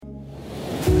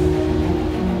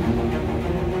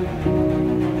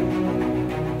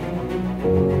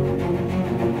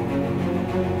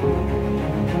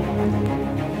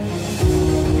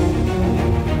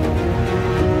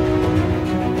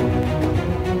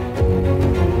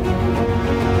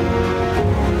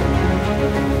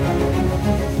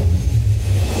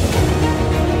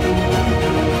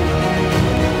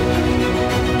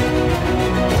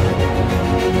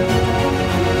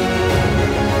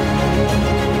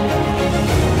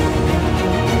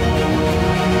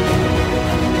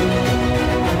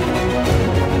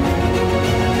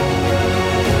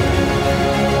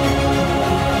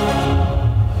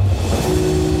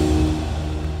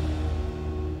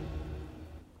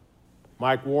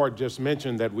Mike Ward just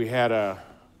mentioned that we had a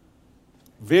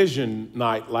vision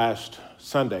night last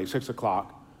Sunday, 6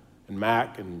 o'clock, and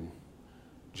Mac and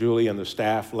Julie and the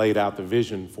staff laid out the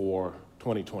vision for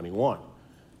 2021.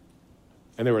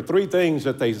 And there were three things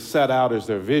that they set out as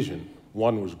their vision.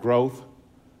 One was growth,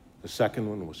 the second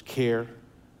one was care,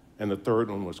 and the third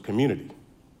one was community.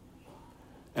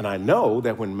 And I know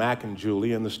that when Mac and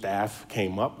Julie and the staff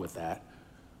came up with that,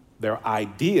 their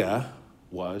idea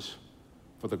was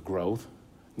for the growth,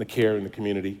 and the care, and the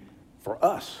community for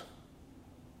us,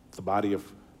 the body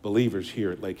of believers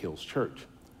here at Lake Hills Church.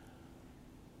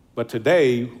 But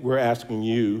today, we're asking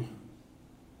you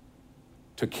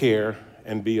to care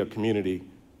and be a community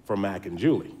for Mac and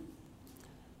Julie.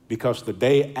 Because the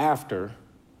day after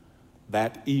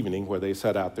that evening where they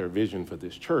set out their vision for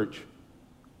this church,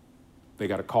 they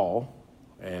got a call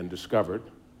and discovered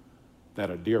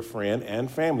that a dear friend and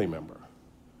family member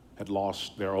had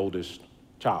lost their oldest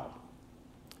child.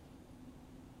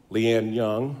 Leanne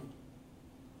Young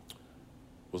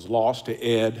was lost to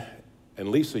Ed and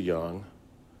Lisa Young.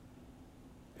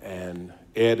 And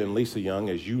Ed and Lisa Young,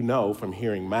 as you know from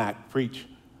hearing Mac preach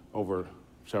over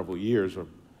several years,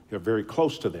 they're very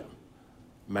close to them.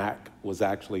 Mac was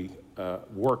actually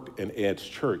worked in Ed's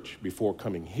church before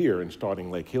coming here and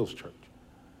starting Lake Hills Church.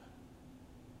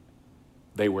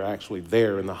 They were actually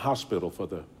there in the hospital for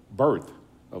the birth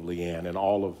of Leanne and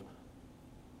all of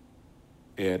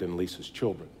Ed and Lisa's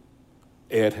children.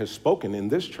 Ed has spoken in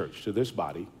this church to this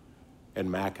body, and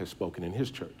Mac has spoken in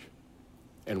his church.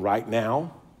 And right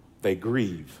now, they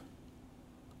grieve.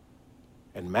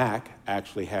 And Mac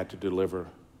actually had to deliver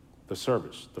the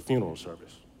service, the funeral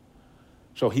service.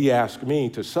 So he asked me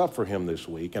to sub for him this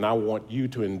week, and I want you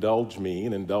to indulge me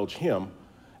and indulge him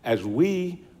as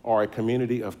we are a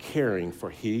community of caring for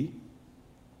he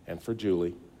and for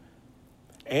Julie,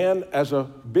 and as a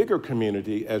bigger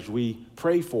community as we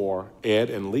pray for Ed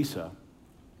and Lisa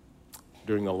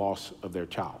during the loss of their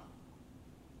child.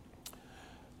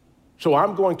 So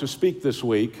I'm going to speak this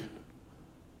week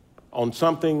on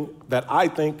something that I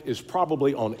think is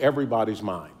probably on everybody's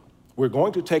mind. We're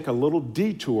going to take a little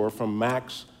detour from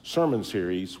Mac's sermon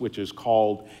series, which is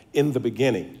called In the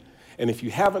Beginning. And if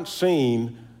you haven't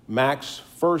seen Mac's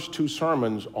first two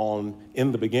sermons on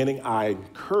In the Beginning, I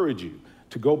encourage you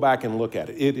to go back and look at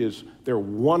it. They're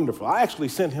wonderful. I actually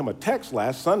sent him a text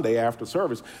last Sunday after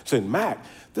service saying, Mac,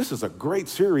 this is a great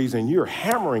series and you're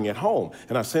hammering it home.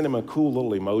 And I sent him a cool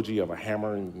little emoji of a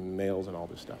hammer and nails and all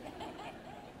this stuff.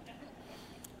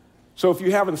 So if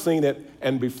you haven't seen it,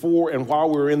 and before and while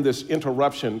we're in this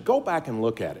interruption, go back and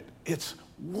look at it. It's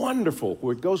wonderful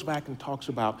where it goes back and talks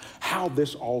about how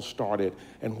this all started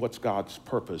and what's God's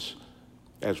purpose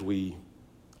as we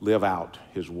live out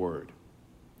his word.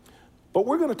 But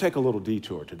we're going to take a little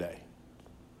detour today.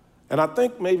 And I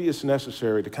think maybe it's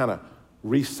necessary to kind of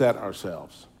reset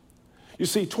ourselves. You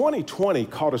see, 2020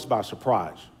 caught us by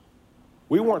surprise.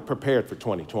 We weren't prepared for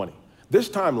 2020. This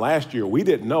time last year, we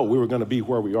didn't know we were going to be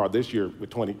where we are this year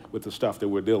with the stuff that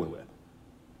we're dealing with.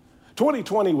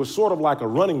 2020 was sort of like a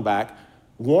running back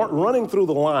running through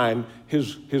the line.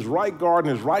 His right guard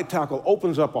and his right tackle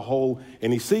opens up a hole,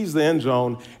 and he sees the end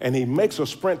zone, and he makes a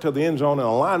sprint to the end zone, and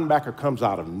a linebacker comes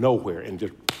out of nowhere and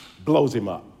just blows him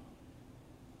up.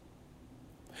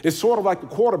 It's sort of like the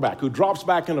quarterback who drops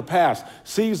back in the pass,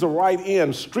 sees the right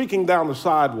end streaking down the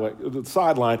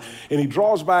sideline, and he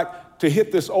draws back to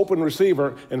hit this open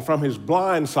receiver, and from his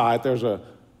blind side, there's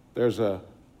a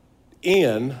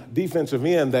defensive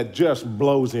end that just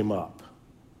blows him up.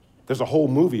 There's a whole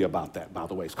movie about that, by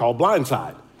the way. It's called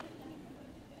Blindside.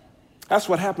 That's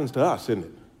what happens to us, isn't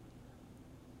it?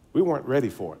 We weren't ready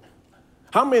for it.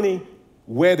 How many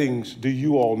weddings do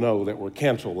you all know that were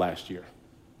canceled last year?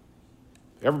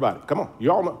 Everybody, come on,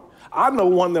 you all know. I know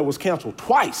one that was canceled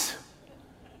twice.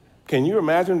 Can you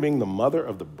imagine being the mother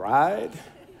of the bride?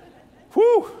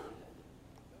 Whew!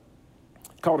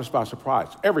 Caught us by surprise.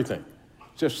 Everything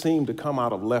just seemed to come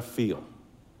out of left field.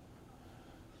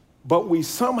 But we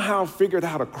somehow figured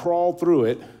out how to crawl through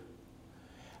it,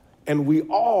 and we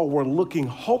all were looking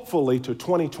hopefully to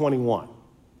 2021,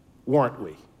 weren't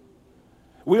we?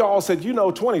 We all said,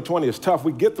 2020 is tough.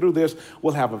 We get through this.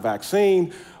 We'll have a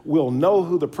vaccine. We'll know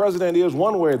who the president is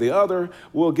one way or the other.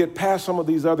 We'll get past some of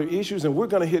these other issues, and we're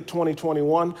going to hit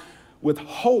 2021 with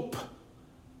hope.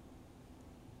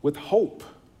 With hope.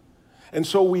 And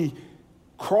so we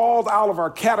crawled out of our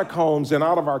catacombs and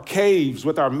out of our caves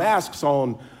with our masks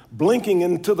on, blinking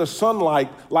into the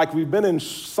sunlight like we've been in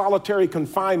solitary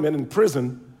confinement in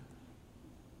prison,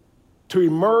 to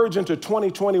emerge into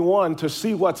 2021 to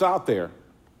see what's out there.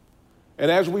 And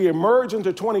as we emerge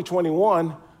into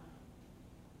 2021,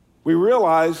 we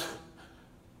realize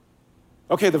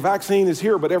Okay, the vaccine is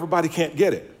here, but everybody can't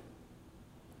get it.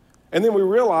 And then we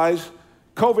realize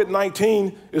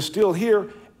COVID-19 is still here,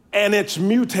 and it's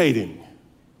mutating.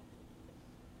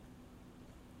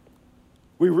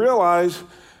 We realize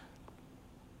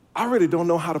I really don't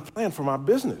know how to plan for my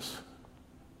business.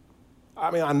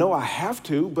 I mean, I know I have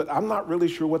to, but I'm not really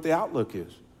sure what the outlook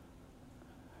is.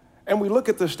 And we look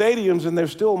at the stadiums, and they're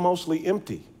still mostly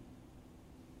empty.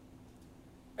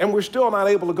 And we're still not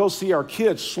able to go see our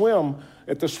kids swim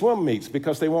at the swim meets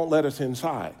because they won't let us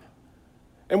inside.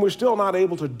 And we're still not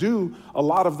able to do a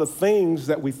lot of the things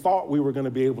that we thought we were going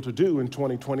to be able to do in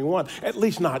 2021, at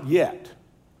least not yet.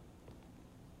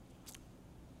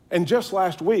 And just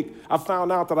last week, I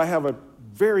found out that I have a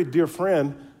very dear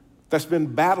friend that's been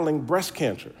battling breast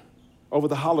cancer over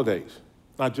the holidays.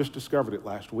 I just discovered it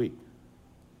last week.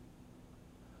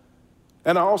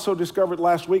 And I also discovered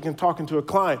last week in talking to a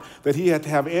client that he had to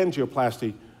have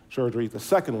angioplasty surgery, the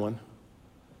second one,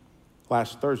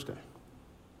 last Thursday.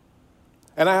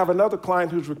 And I have another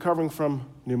client who's recovering from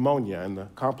pneumonia and the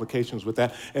complications with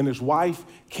that, and his wife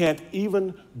can't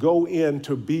even go in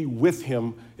to be with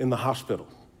him in the hospital.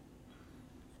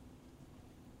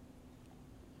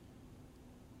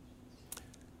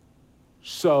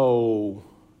 So,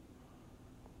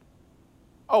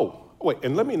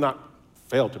 and let me not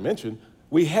fail to mention,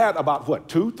 we had about,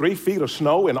 2-3 feet of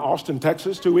snow in Austin,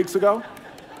 Texas 2 weeks ago?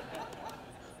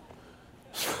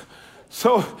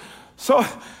 So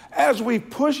as we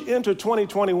push into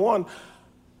 2021,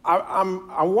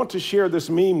 I want to share this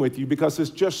meme with you because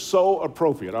it's just so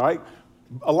appropriate, all right?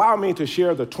 Allow me to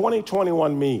share the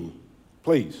 2021 meme,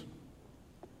 please.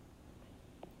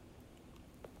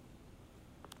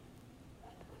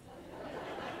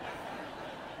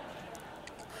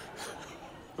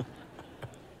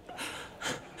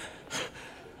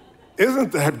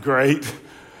 Isn't that great?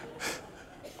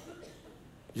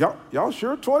 Y'all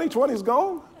sure 2020 is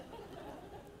gone?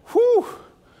 Whew.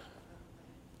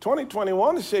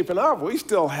 2021 is shaping up. We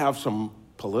still have some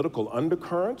political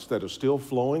undercurrents that are still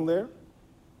flowing there.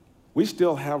 We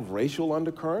still have racial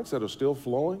undercurrents that are still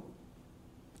flowing.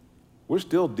 We're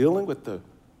still dealing with the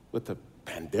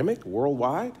pandemic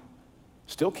worldwide.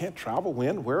 Still can't travel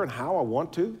when, where, and how I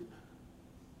want to.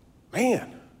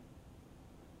 Man,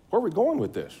 where are we going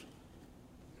with this?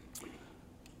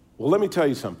 Well, let me tell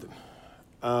you something.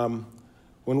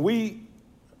 When we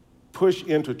push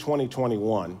into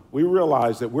 2021, we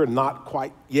realize that we're not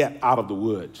quite yet out of the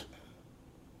woods.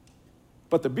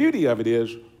 But the beauty of it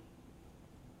is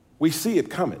we see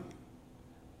it coming.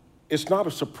 It's not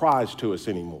a surprise to us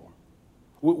anymore.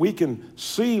 We can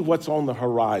see what's on the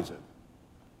horizon.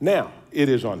 Now, it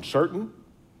is uncertain.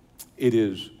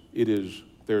 There's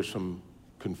some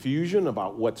confusion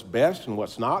about what's best and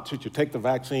what's not. Should you take the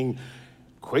vaccine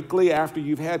quickly after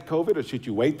you've had COVID, or should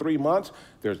you wait 3 months?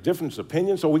 There's different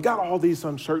opinions. So we got all these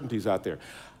uncertainties out there.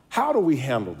 How do we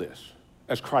handle this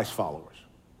as Christ followers?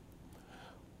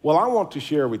 Well, I want to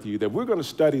share with you that we're going to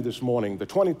study this morning the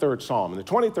 23rd Psalm. And the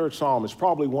 23rd Psalm is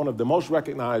probably one of the most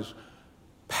recognized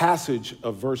passage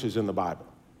of verses in the Bible.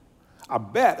 I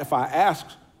bet if I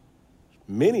asked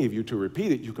many of you to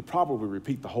repeat it, you could probably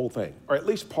repeat the whole thing, or at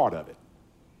least part of it.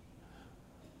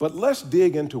 But let's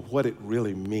dig into what it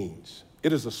really means.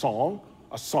 It is a song,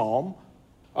 a psalm,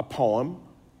 a poem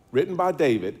written by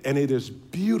David, and it is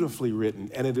beautifully written,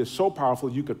 and it is so powerful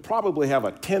you could probably have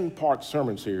a 10-part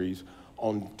sermon series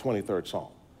on 23rd Psalm.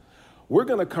 We're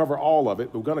going to cover all of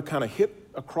it. We're going to kind of hit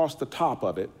across the top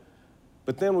of it,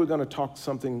 but then we're going to talk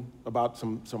something about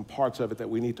some parts of it that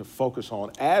we need to focus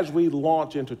on as we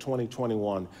launch into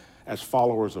 2021 as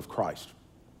followers of Christ.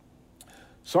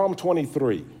 Psalm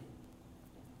 23,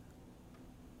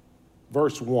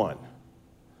 verse 1.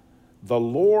 The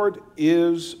Lord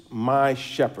is my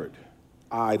shepherd.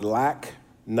 I lack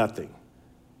nothing.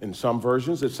 In some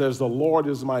versions, it says, the Lord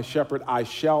is my shepherd. I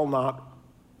shall not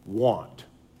want.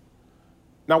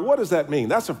 Now, what does that mean?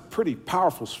 That's a pretty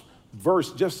powerful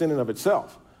verse just in and of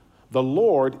itself. The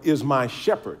Lord is my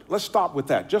shepherd. Let's stop with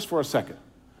that just for a second.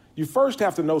 You first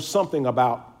have to know something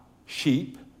about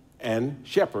sheep and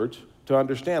shepherds to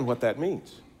understand what that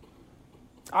means.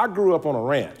 I grew up on a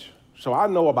ranch, so I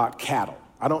know about cattle.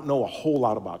 I don't know a whole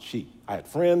lot about sheep. I had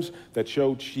friends that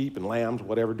showed sheep and lambs,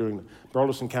 whatever, during the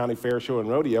Burleson County Fair Show and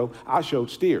Rodeo. I showed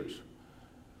steers.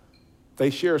 They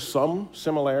share some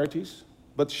similarities,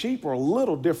 but sheep are a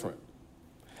little different.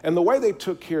 And the way they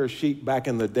took care of sheep back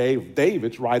in the day of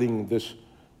David's writing this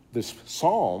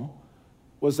psalm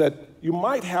was that you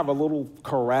might have a little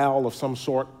corral of some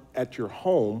sort at your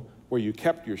home where you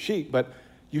kept your sheep, but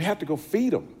you had to go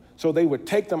feed them. So they would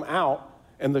take them out,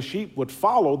 and the sheep would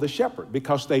follow the shepherd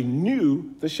because they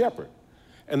knew the shepherd.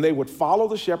 and they would follow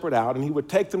the shepherd out, and he would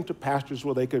take them to pastures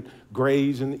where they could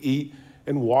graze and eat,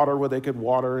 and water where they could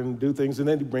water and do things, and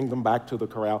then he'd bring them back to the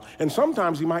corral. And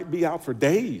sometimes he might be out for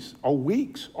days or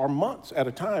weeks or months at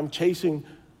a time chasing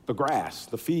the grass,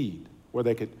 the feed, where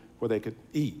they could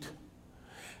eat.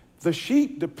 The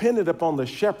sheep depended upon the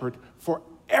shepherd for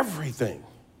everything.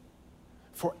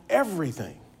 For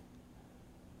everything.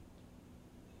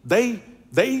 They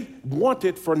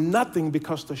wanted for nothing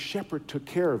because the shepherd took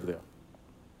care of them.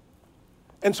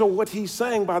 And so what he's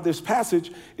saying by this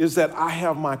passage is that I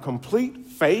have my complete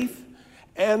faith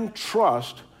and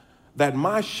trust that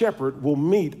my shepherd will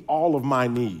meet all of my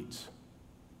needs.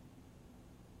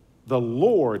 The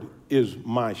Lord is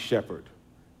my shepherd,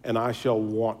 and I shall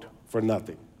want for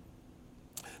nothing.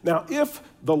 Now, if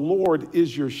the Lord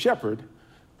is your shepherd,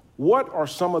 what are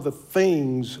some of the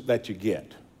things that you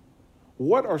get?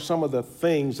 What are some of the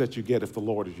things that you get if the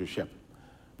Lord is your shepherd?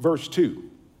 Verse 2.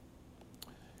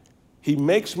 He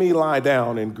makes me lie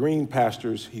down in green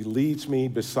pastures. He leads me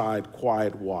beside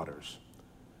quiet waters.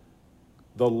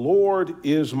 The Lord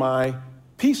is my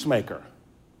peacemaker.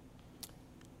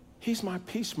 He's my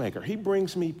peacemaker. He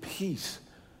brings me peace.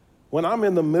 When I'm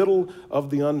in the middle of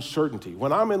the uncertainty,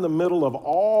 when I'm in the middle of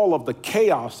all of the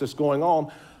chaos that's going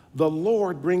on, the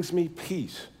Lord brings me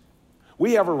peace.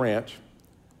 We have a ranch,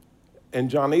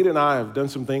 and Johnita and I have done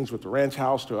some things with the ranch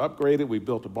house to upgrade it. We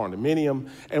built a barn-dominium,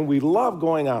 and we love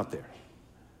going out there.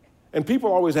 And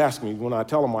people always ask me when I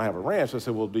tell them I have a ranch, I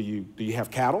say, well, do you have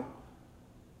cattle?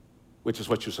 Which is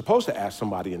what you're supposed to ask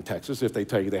somebody in Texas if they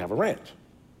tell you they have a ranch.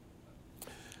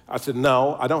 I said,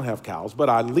 no, I don't have cows, but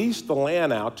I lease the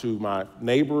land out to my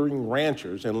neighboring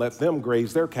ranchers and let them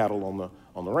graze their cattle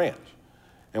on the ranch.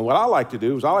 And what I like to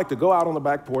do is I like to go out on the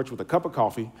back porch with a cup of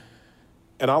coffee,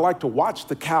 and I like to watch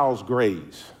the cows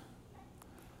graze.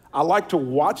 I like to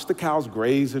watch the cows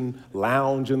graze and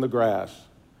lounge in the grass.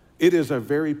 It is a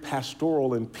very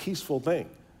pastoral and peaceful thing.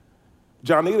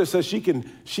 Johnita says she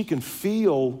can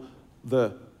feel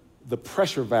the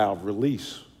pressure valve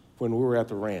release when we were at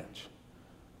the ranch.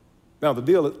 Now, the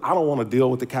deal is I don't want to deal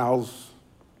with the cows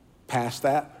past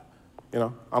that. I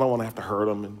don't want to have to herd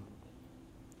them and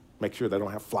make sure they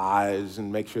don't have flies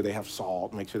and make sure they have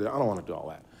salt, I don't want to do all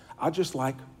that. I just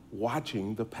like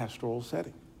watching the pastoral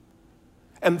setting.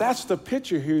 And that's the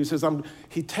picture here. He says,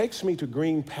 he takes me to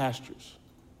green pastures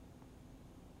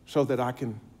so that I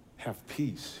can have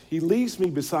peace. He leads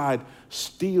me beside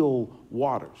still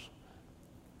waters.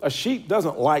 A sheep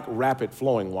doesn't like rapid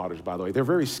flowing waters, by the way. They're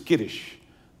very skittish.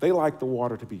 They like the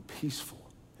water to be peaceful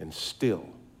and still.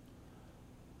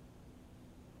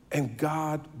 And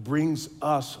God brings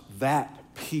us that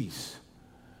peace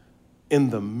in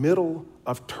the middle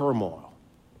of turmoil.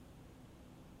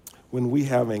 When we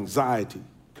have anxiety,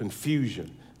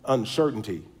 confusion,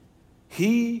 uncertainty,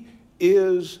 He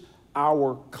is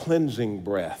our cleansing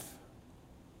breath.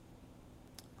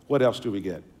 What else do we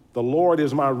get? The Lord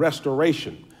is my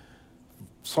restoration.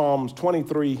 Psalms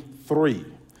 23:3.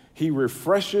 He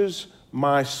refreshes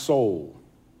my soul.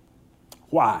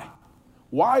 Why?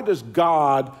 Why does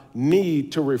God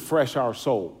need to refresh our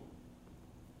soul?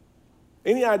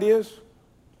 Any ideas?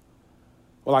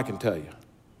 Well, I can tell you.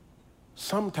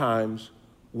 Sometimes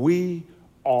we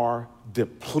are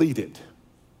depleted.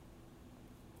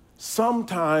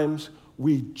 Sometimes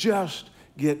we just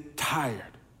get tired.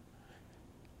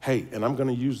 Hey, and I'm going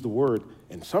to use the word,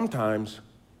 and sometimes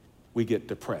we get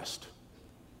depressed.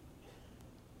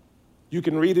 You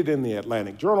can read it in the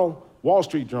Atlantic Journal, Wall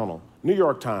Street Journal, New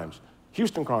York Times,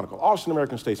 Houston Chronicle, Austin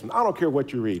American-Statesman. I don't care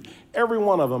what you read. Every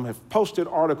one of them have posted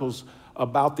articles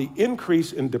about the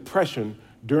increase in depression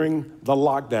during the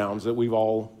lockdowns that we've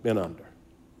all been under.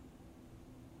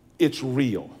 It's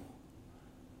real.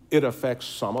 It affects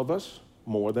some of us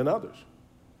more than others.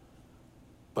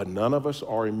 But none of us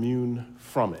are immune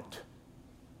from it.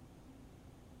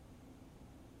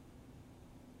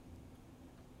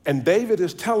 And David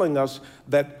is telling us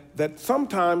that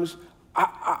sometimes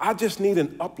I just need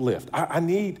an uplift. I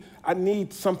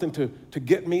need something to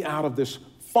get me out of this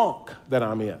funk that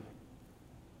I'm in.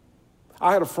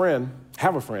 I have a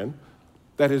friend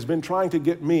that has been trying to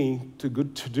get me to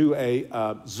do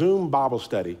a Zoom Bible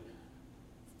study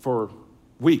for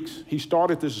weeks. He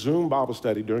started this Zoom Bible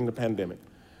study during the pandemic.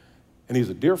 And he's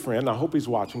a dear friend. I hope he's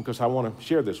watching because I want to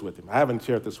share this with him. I haven't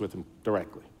shared this with him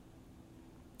directly.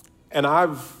 And I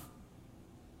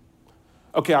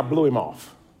blew him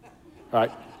off. All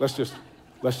right, let's just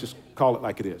call it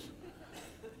like it is.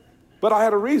 But I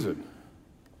had a reason.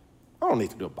 I don't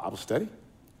need to do a Bible study.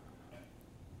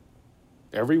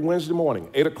 Every Wednesday morning,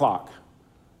 8 o'clock.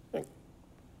 I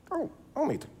don't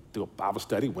need to do a Bible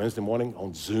study Wednesday morning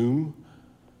on Zoom.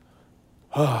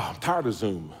 I'm tired of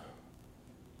Zoom.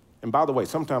 And by the way,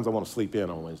 sometimes I want to sleep in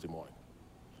on Wednesday morning.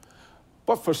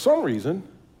 But for some reason,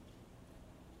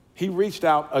 he reached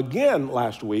out again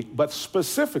last week, but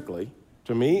specifically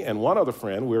to me and one other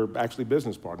friend, we're actually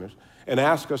business partners, and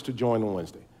asked us to join on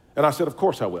Wednesday. And I said, of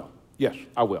course I will. Yes,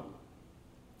 I will.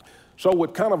 So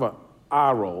with kind of an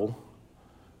eye roll,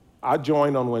 I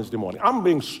joined on Wednesday morning. I'm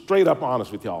being straight up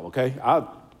honest with y'all, okay?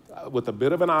 With a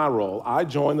bit of an eye roll, I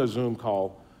joined the Zoom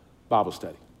call Bible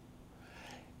study.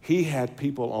 He had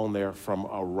people on there from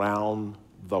around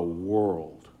the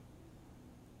world,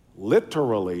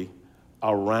 literally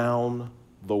around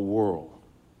the world.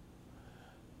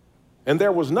 And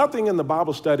there was nothing in the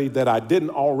Bible study that I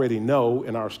didn't already know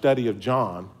in our study of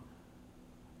John.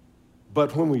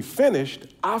 But when we finished,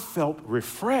 I felt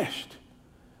refreshed.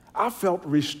 I felt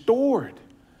restored.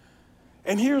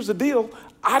 And here's the deal,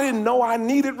 I didn't know I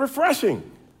needed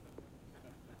refreshing.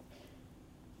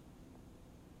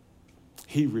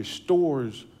 He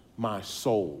restores my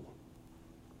soul.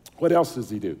 What else does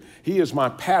he do? He is my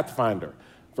pathfinder.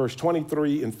 Verse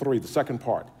 23 and 3, the second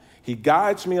part. He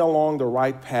guides me along the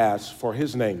right paths for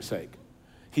his name's sake.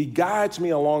 He guides me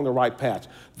along the right paths.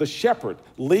 The shepherd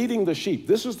leading the sheep.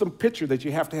 This is the picture that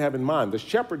you have to have in mind. The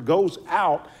shepherd goes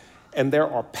out and there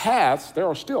are paths, there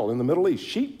are still in the Middle East,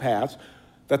 sheep paths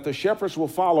that the shepherds will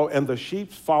follow and the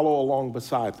sheep follow along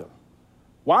beside them.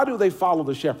 Why do they follow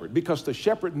the shepherd? Because the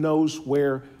shepherd knows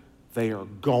where they are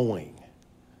going.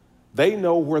 They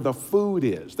know where the food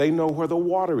is. They know where the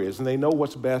water is, and they know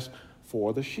what's best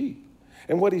for the sheep.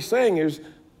 And what he's saying is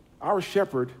our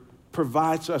shepherd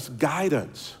provides us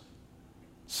guidance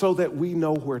so that we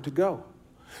know where to go.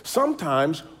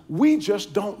 Sometimes we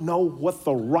just don't know what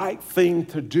the right thing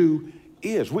to do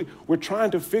is. We're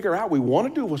trying to figure out, we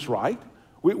want to do what's right.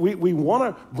 We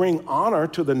want to bring honor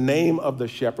to the name of the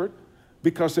shepherd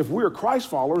because if we're Christ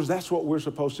followers, that's what we're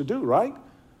supposed to do, right?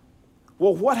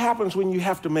 Well, what happens when you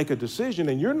have to make a decision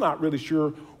and you're not really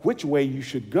sure which way you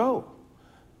should go?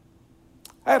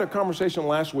 I had a conversation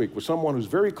last week with someone who's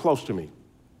very close to me,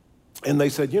 and they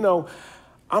said,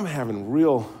 I'm having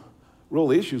real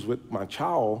issues with my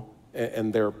child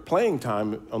and their playing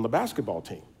time on the basketball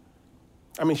team.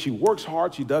 I mean, she works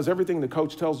hard, she does everything the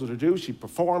coach tells her to do, she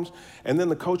performs, and then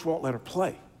the coach won't let her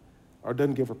play or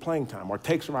doesn't give her playing time or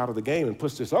takes her out of the game and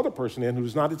puts this other person in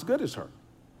who's not as good as her.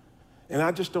 And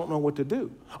I just don't know what to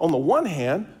do. On the one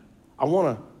hand, I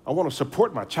want to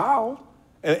support my child,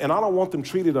 and I don't want them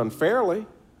treated unfairly.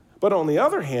 But on the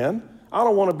other hand, I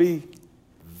don't want to be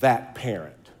that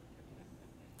parent.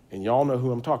 And y'all know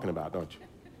who I'm talking about, don't you?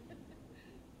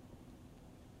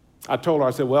 I told her,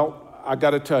 I said, well, I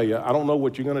got to tell you, I don't know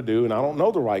what you're going to do, and I don't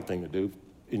know the right thing to do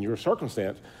in your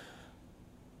circumstance.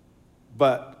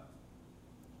 But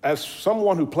as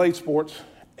someone who played sports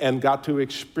and got to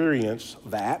experience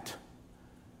that,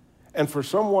 and for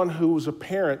someone who was a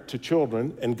parent to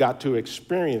children and got to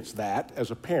experience that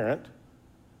as a parent,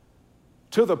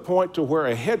 to the point to where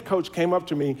a head coach came up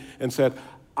to me and said,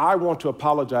 I want to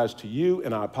apologize to you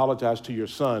and I apologize to your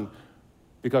son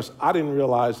because I didn't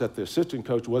realize that the assistant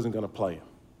coach wasn't going to play him.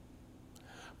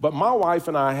 But my wife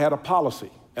and I had a policy,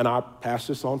 and I passed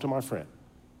this on to my friend.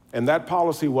 And that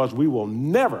policy was we will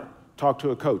never talk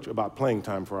to a coach about playing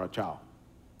time for our child.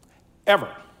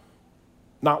 Ever.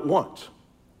 Not once.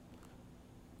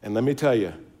 And let me tell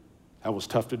you, that was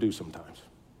tough to do sometimes.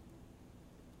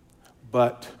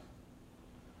 But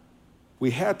we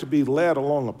had to be led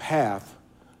along a path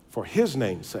for his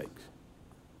name's sake.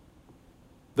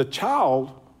 The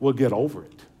child will get over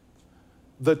it.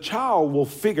 The child will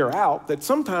figure out that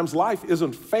sometimes life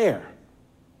isn't fair.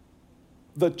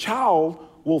 The child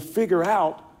will figure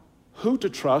out who to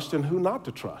trust and who not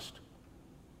to trust.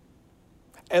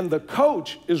 And the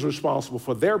coach is responsible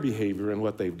for their behavior and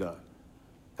what they've done.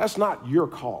 That's not your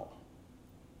call.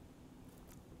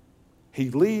 He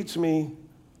leads me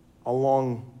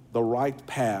along the right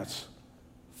paths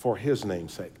for his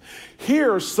name's sake.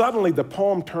 Here, suddenly the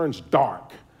poem turns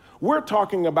dark. We're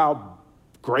talking about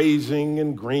grazing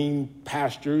and green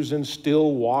pastures and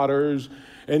still waters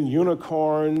and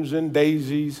unicorns and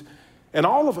daisies. And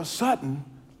all of a sudden,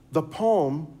 the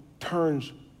poem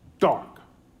turns dark.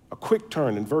 A quick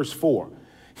turn in verse 4.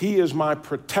 He is my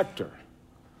protector.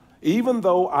 Even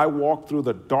though I walk through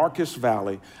the darkest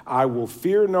valley, I will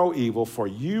fear no evil, for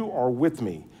you are with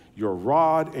me. Your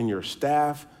rod and your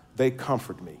staff, they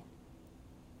comfort me.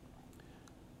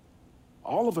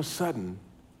 All of a sudden,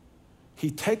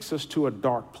 he takes us to a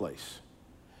dark place.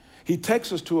 He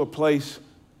takes us to a place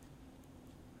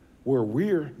where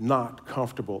we're not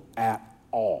comfortable at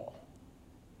all.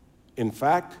 In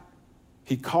fact,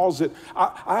 he calls it,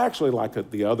 I actually like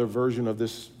the other version of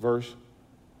this verse.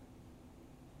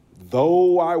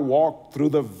 Though I walk through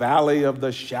the valley of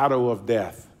the shadow of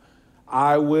death,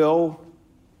 I will,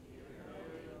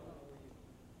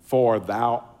 for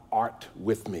thou art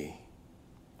with me.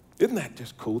 Isn't that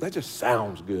just cool? That just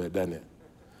sounds good, doesn't it?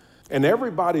 And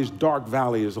everybody's dark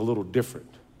valley is a little different.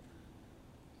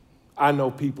 I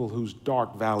know people whose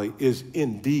dark valley is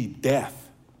indeed death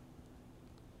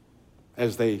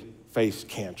as they face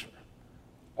cancer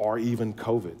or even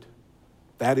COVID.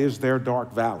 That is their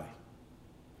dark valley.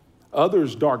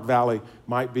 Others' dark valley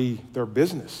might be their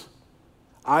business.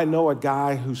 I know a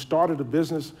guy who started a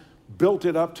business, built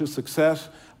it up to success,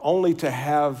 only to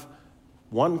have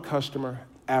one customer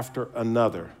after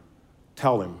another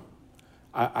tell him,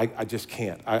 I just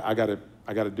can't. I got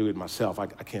to do it myself. I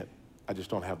can't. I just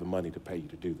don't have the money to pay you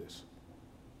to do this.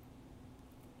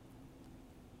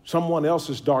 Someone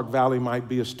else's dark valley might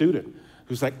be a student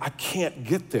who's like, I can't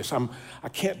get this. I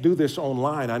can't do this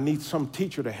online. I need some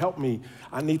teacher to help me.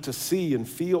 I need to see and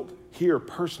feel here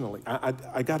personally.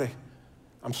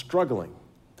 I'm struggling.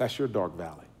 That's your dark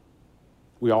valley.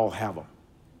 We all have them.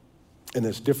 And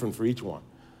it's different for each one.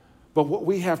 But what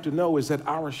we have to know is that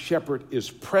our shepherd is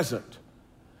present.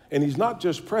 And he's not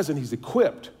just present, he's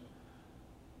equipped.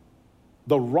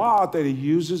 The rod that he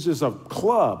uses is a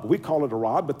club. We call it a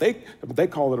rod, but they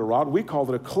call it a rod. We call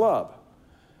it a club.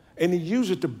 And he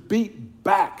used it to beat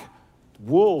back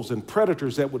wolves and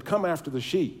predators that would come after the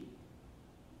sheep.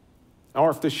 Or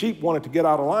if the sheep wanted to get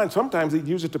out of line, sometimes he'd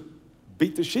use it to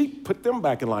beat the sheep, put them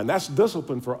back in line. That's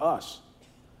discipline for us.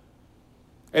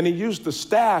 And he used the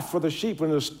staff for the sheep. When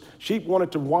the sheep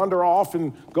wanted to wander off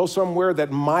and go somewhere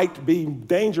that might be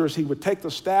dangerous, he would take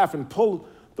the staff and pull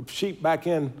the sheep back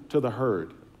into the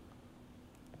herd.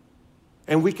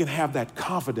 And we can have that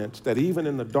confidence that even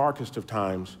in the darkest of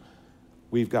times,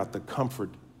 we've got the comfort,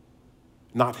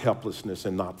 not helplessness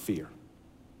and not fear.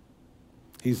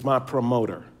 He's my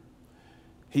promoter.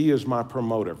 He is my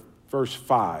promoter. Verse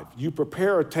 5, you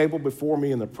prepare a table before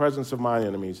me in the presence of my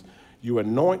enemies. You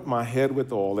anoint my head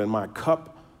with oil, and my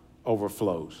cup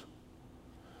overflows.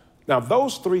 Now,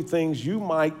 those three things you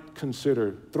might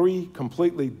consider three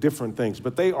completely different things,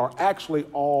 but they are actually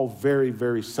all very,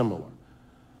 very similar.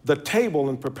 The table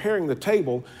and preparing the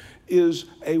table is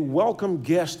a welcome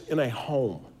guest in a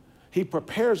home. He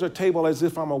prepares a table as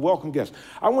if I'm a welcome guest.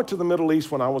 I went to the Middle East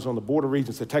when I was on the Board of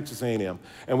Regents at Texas A&M,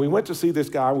 and we went to see this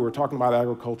guy. We were talking about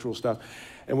agricultural stuff,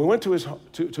 and we went to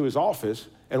his office,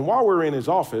 and while we were in his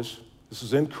office, this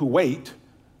is in Kuwait,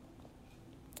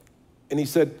 and he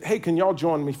said, hey, can y'all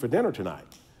join me for dinner tonight?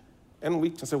 And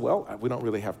I said, well, we don't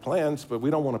really have plans, but we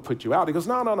don't want to put you out. He goes,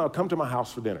 no, come to my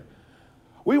house for dinner.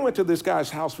 We went to this guy's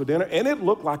house for dinner, and it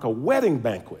looked like a wedding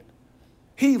banquet.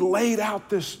 He laid out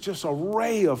this just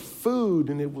array of food,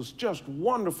 and it was just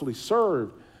wonderfully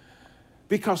served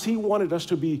because he wanted us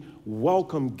to be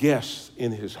welcome guests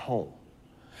in his home.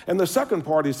 And the second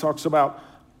part, he talks about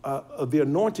the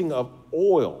anointing of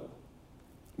oil.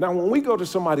 Now, when we go to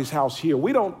somebody's house here,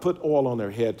 we don't put oil on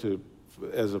their head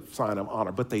as a sign of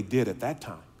honor, but they did at that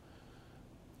time.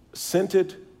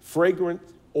 Scented, fragrant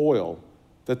oil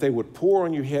that they would pour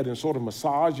on your head and sort of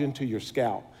massage into your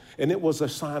scalp. And it was a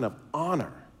sign of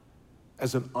honor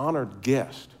as an honored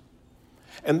guest.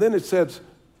 And then it says,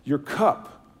 your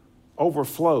cup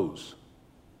overflows.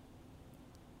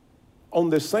 On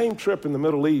this same trip in the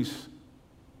Middle East,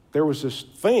 there was this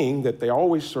thing that they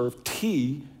always served,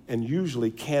 tea and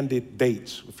usually candied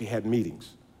dates if you had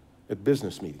meetings, at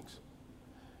business meetings.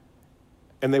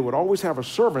 And they would always have a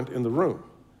servant in the room.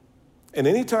 And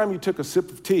anytime you took a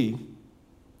sip of tea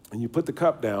and you put the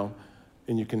cup down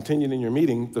and you continued in your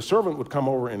meeting, the servant would come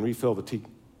over and refill the tea.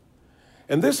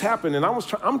 And this happened, and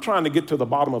I'm trying to get to the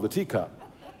bottom of the teacup,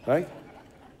 right?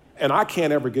 And I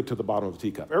can't ever get to the bottom of the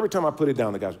teacup. Every time I put it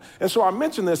down, the guys. And so I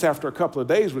mentioned this after a couple of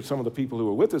days with some of the people who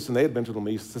were with us, and they had been to the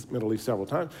Middle East several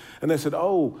times. And they said,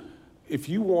 oh, if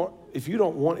you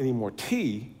don't want any more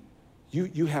tea,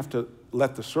 you have to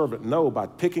let the servant know by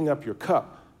picking up your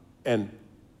cup and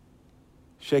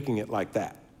shaking it like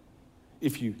that.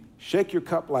 If you shake your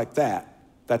cup like that,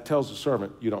 that tells the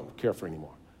servant you don't care for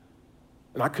anymore.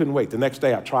 And I couldn't wait. The next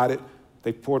day I tried it.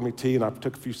 They poured me tea, and I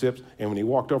took a few sips. And when he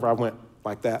walked over, I went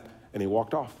like that, and he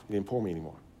walked off. He didn't pour me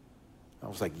anymore. I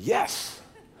was like, yes.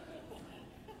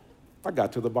 I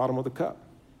got to the bottom of the cup.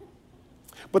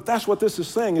 But that's what this is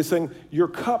saying. It's saying your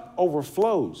cup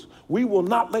overflows. We will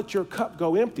not let your cup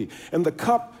go empty. And the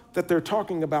cup that they're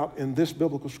talking about in this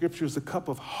biblical scripture is the cup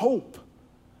of hope.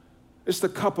 It's the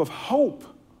cup of hope.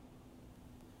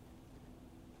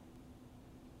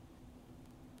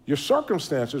 Your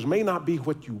circumstances may not be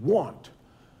what you want,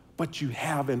 but you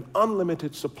have an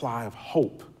unlimited supply of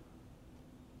hope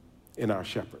in our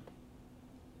shepherd.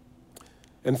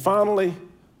 And finally,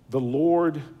 the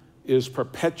Lord is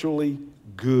perpetually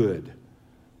good.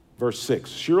 Verse 6,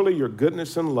 surely your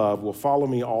goodness and love will follow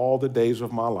me all the days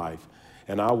of my life,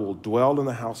 and I will dwell in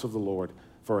the house of the Lord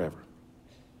forever.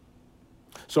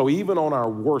 So even on our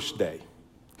worst day,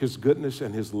 his goodness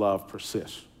and his love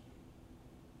persists.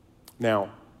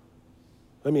 Now,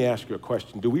 let me ask you a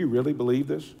question. Do we really believe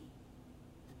this?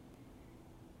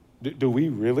 Do we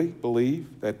really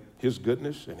believe that his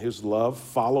goodness and his love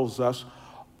follows us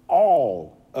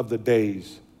all of the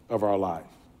days of our life?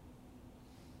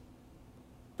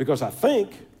 Because I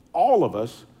think all of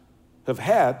us have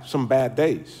had some bad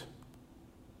days.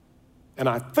 And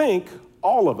I think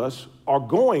all of us are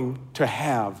going to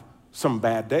have some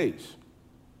bad days.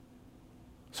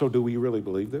 So do we really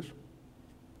believe this?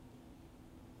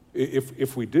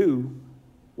 If we do,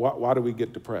 why do we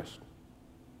get depressed?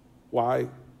 Why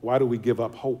do we give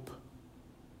up hope?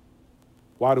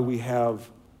 Why do we have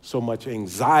so much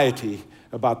anxiety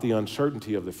about the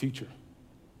uncertainty of the future?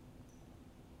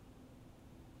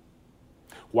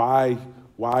 Why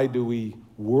do we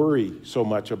worry so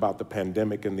much about the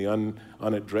pandemic and the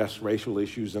unaddressed racial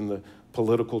issues and the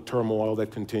political turmoil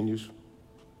that continues?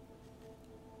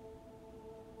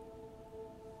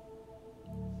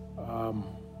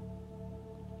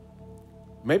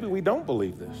 Maybe we don't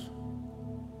believe this,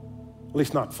 at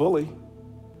least not fully.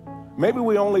 Maybe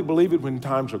we only believe it when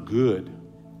times are good,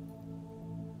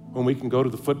 when we can go to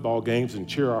the football games and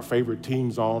cheer our favorite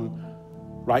teams on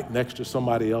right next to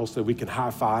somebody else that we can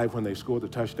high five when they score the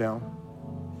touchdown.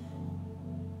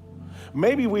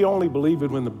 Maybe we only believe it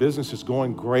when the business is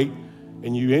going great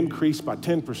and you increase by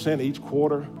 10% each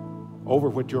quarter over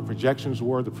what your projections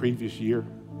were the previous year.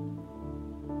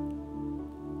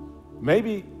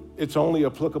 Maybe it's only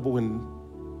applicable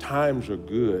when times are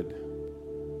good,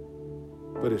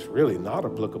 but it's really not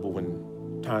applicable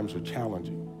when times are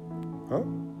challenging. Huh?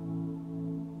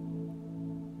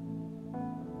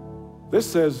 This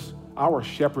says our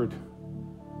shepherd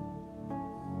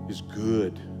is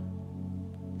good,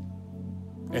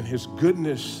 and his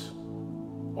goodness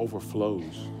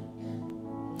overflows.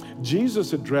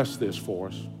 Jesus addressed this for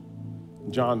us.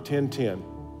 John 10:10.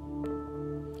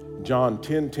 John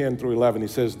 10:10 through 11, he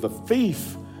says, the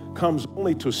thief comes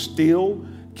only to steal,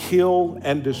 kill,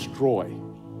 and destroy.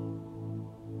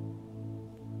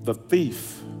 The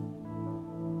thief.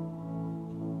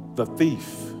 The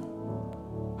thief.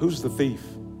 Who's the thief?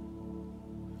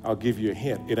 I'll give you a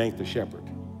hint. It ain't the shepherd.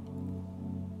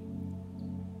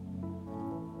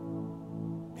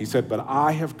 He said, but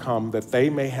I have come that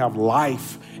they may have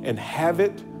life and have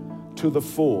it to the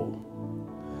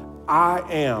full. I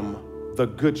am the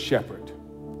good shepherd.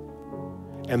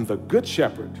 And the good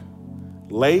shepherd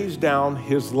lays down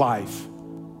his life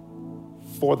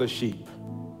for the sheep.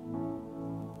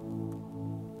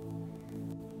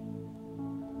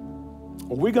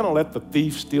 Are we going to let the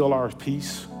thief steal our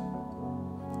peace?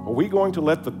 Are we going to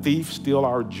let the thief steal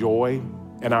our joy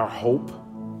and our hope?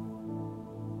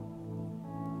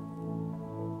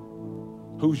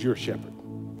 Who's your shepherd?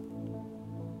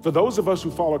 For those of us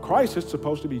who follow Christ, it's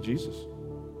supposed to be Jesus.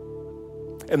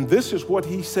 And this is what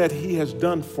he said he has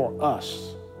done for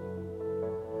us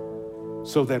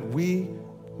so that we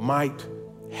might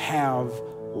have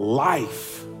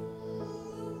life.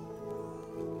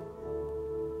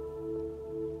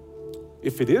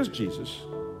 If it is Jesus,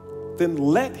 then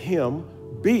let him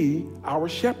be our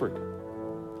shepherd.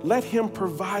 Let him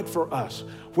provide for us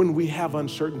when we have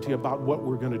uncertainty about what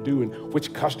we're going to do and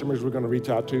which customers we're going to reach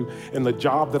out to and the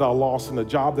job that I lost and the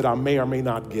job that I may or may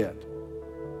not get.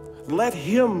 Let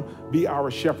him be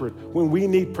our shepherd when we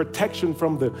need protection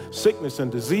from the sickness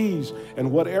and disease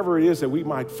and whatever it is that we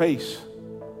might face.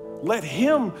 Let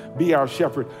him be our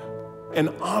shepherd and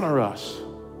honor us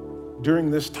during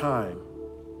this time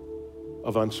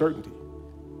of uncertainty.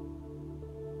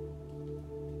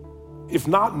 If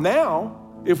not now,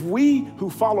 if we who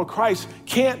follow Christ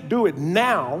can't do it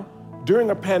now,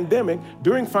 during a pandemic,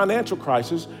 during financial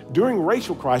crisis, during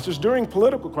racial crisis, during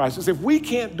political crisis, if we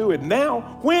can't do it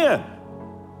now, when?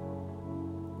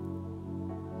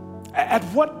 At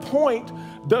what point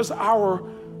does our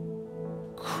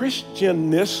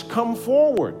Christianness come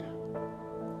forward?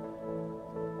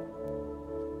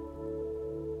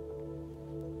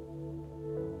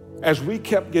 As we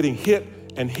kept getting hit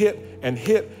and hit and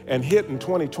hit and hit in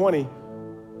 2020,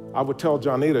 I would tell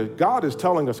Johnita, God is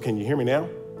telling us, can you hear me now?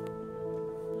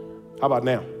 How about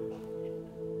now?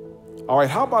 All right,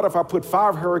 how about if I put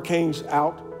 5 hurricanes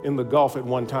out in the Gulf at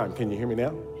one time? Can you hear me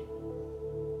now?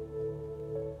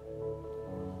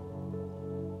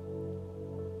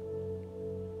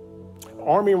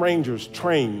 Army Rangers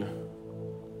train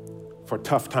for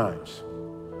tough times.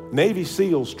 Navy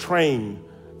SEALs train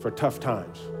for tough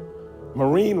times.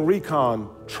 Marine Recon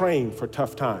train for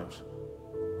tough times.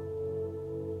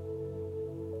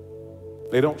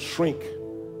 They don't shrink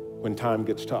when time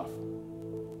gets tough.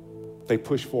 They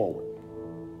push forward.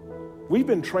 We've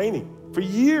been training for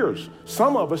years,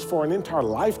 some of us for an entire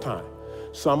lifetime.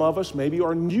 Some of us maybe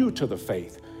are new to the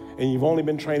faith, and you've only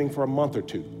been training for a month or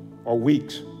two, or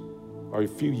weeks, or a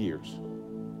few years.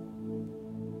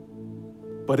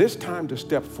 But it's time to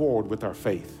step forward with our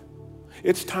faith.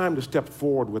 It's time to step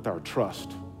forward with our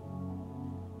trust.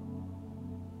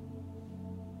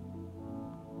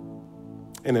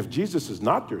 And if Jesus is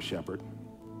not your shepherd,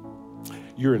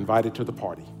 you're invited to the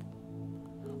party.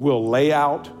 We'll lay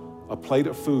out a plate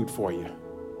of food for you.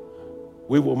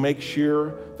 We will make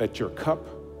sure that your cup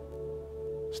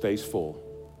stays full,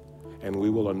 and we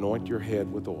will anoint your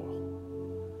head with oil.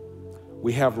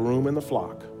 We have room in the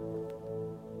flock.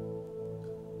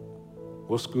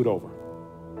 We'll scoot over.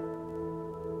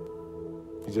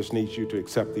 He just needs you to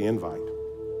accept the invite.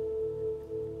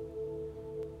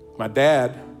 My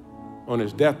dad, on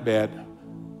his deathbed,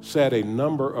 said a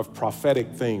number of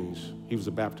prophetic things. He was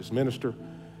a Baptist minister,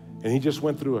 and he just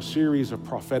went through a series of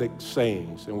prophetic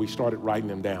sayings, and we started writing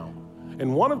them down.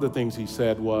 And one of the things he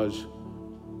said was,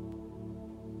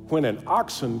 when an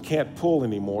oxen can't pull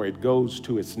anymore, it goes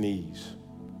to its knees.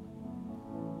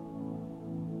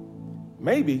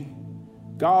 Maybe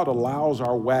God allows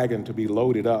our wagon to be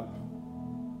loaded up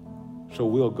so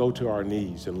we'll go to our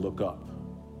knees and look up.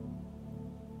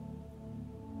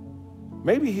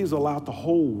 Maybe he's allowed the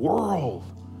whole world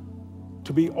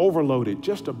to be overloaded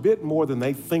just a bit more than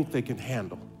they think they can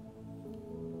handle.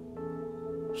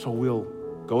 So we'll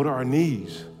go to our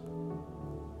knees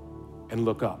and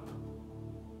look up.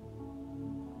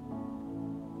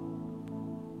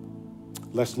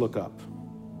 Let's look up.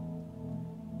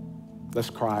 Let's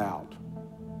cry out.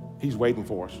 He's waiting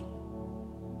for us.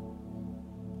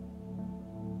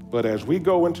 But as we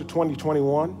go into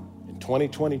 2021 and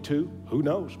 2022, who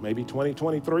knows, maybe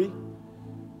 2023,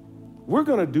 we're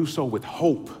going to do so with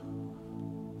hope,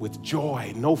 with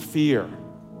joy, no fear,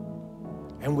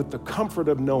 and with the comfort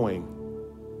of knowing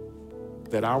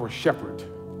that our shepherd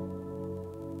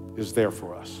is there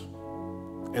for us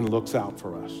and looks out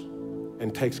for us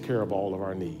and takes care of all of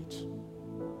our needs.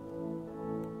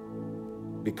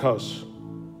 Because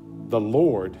the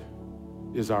Lord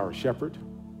is our shepherd,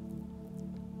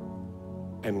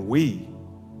 and we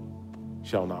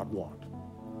shall not want.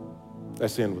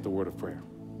 Let's end with a word of prayer.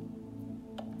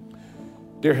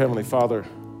 Dear Heavenly Father,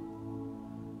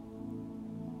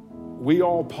 we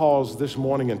all pause this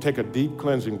morning and take a deep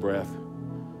cleansing breath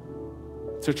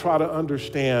to try to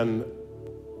understand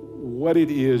what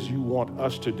it is you want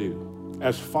us to do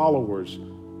as followers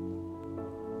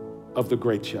of the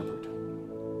Great Shepherd.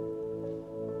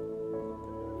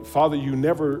 Father, you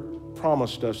never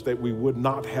promised us that we would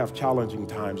not have challenging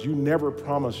times. You never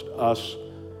promised us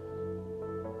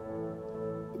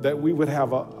that we would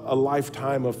have a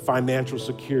lifetime of financial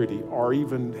security or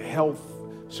even health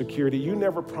security. You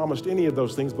never promised any of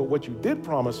those things, but what you did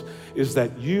promise is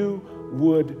that you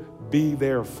would be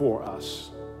there for us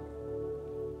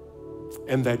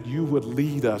and that you would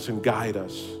lead us and guide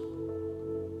us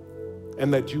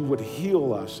and that you would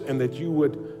heal us and that you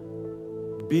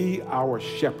would be our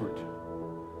shepherd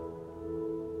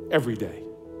every day.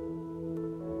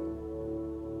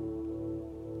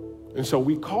 And so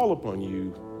we call upon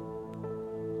you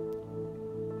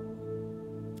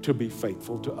to be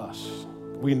faithful to us.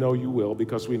 We know you will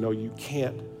because we know you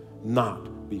can't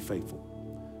not be faithful.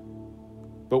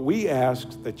 But we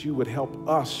ask that you would help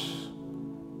us,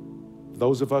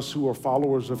 those of us who are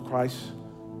followers of Christ,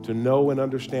 to know and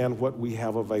understand what we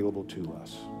have available to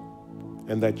us,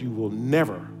 and that you will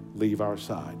never leave our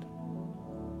side,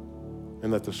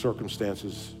 and that the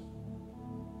circumstances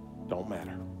don't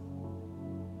matter.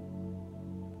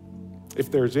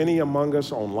 If there's any among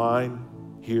us online,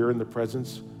 here in the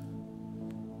presence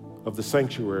of the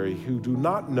sanctuary, who do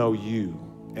not know you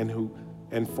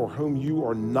and for whom you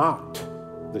are not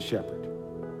the shepherd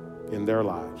in their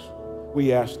lives,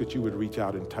 we ask that you would reach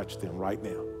out and touch them right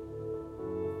now.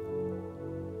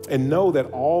 And know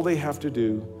that all they have to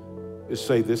do is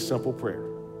say this simple prayer: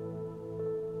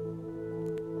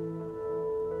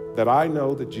 that I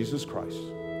know that Jesus Christ,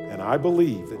 and I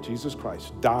believe that Jesus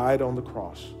Christ died on the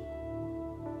cross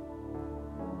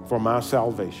for my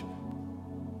salvation,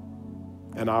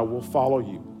 and I will follow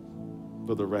you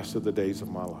for the rest of the days of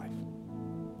my life.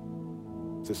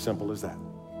 It's as simple as that.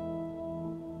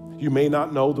 You may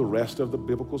not know the rest of the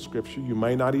biblical scripture. You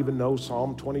may not even know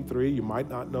Psalm 23. You might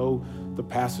not know the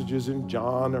passages in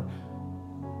John,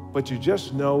 but you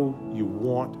just know you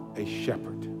want a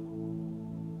shepherd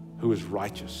who is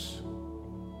righteous,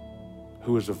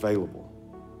 who is available,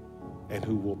 and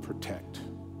who will protect.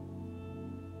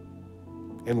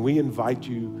 And we invite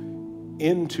you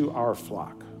into our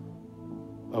flock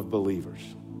of believers.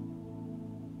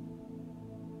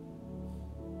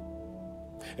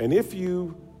 And if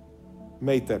you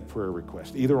made that prayer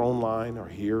request, either online or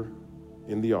here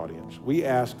in the audience, we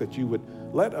ask that you would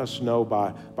let us know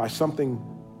by something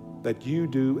that you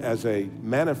do as a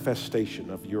manifestation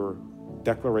of your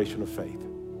declaration of faith.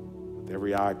 With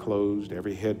every eye closed,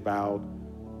 every head bowed,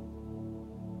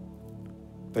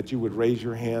 that you would raise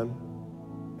your hand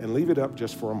and leave it up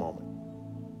just for a moment.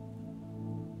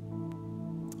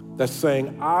 That's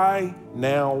saying, I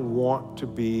now want to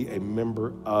be a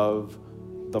member of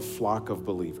the flock of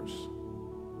believers,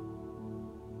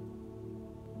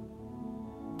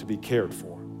 to be cared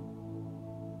for,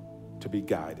 to be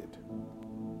guided,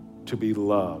 to be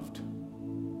loved.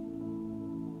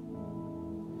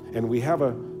 And we have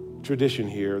a tradition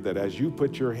here that as you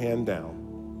put your hand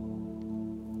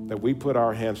down, that we put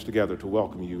our hands together to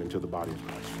welcome you into the body of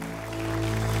Christ.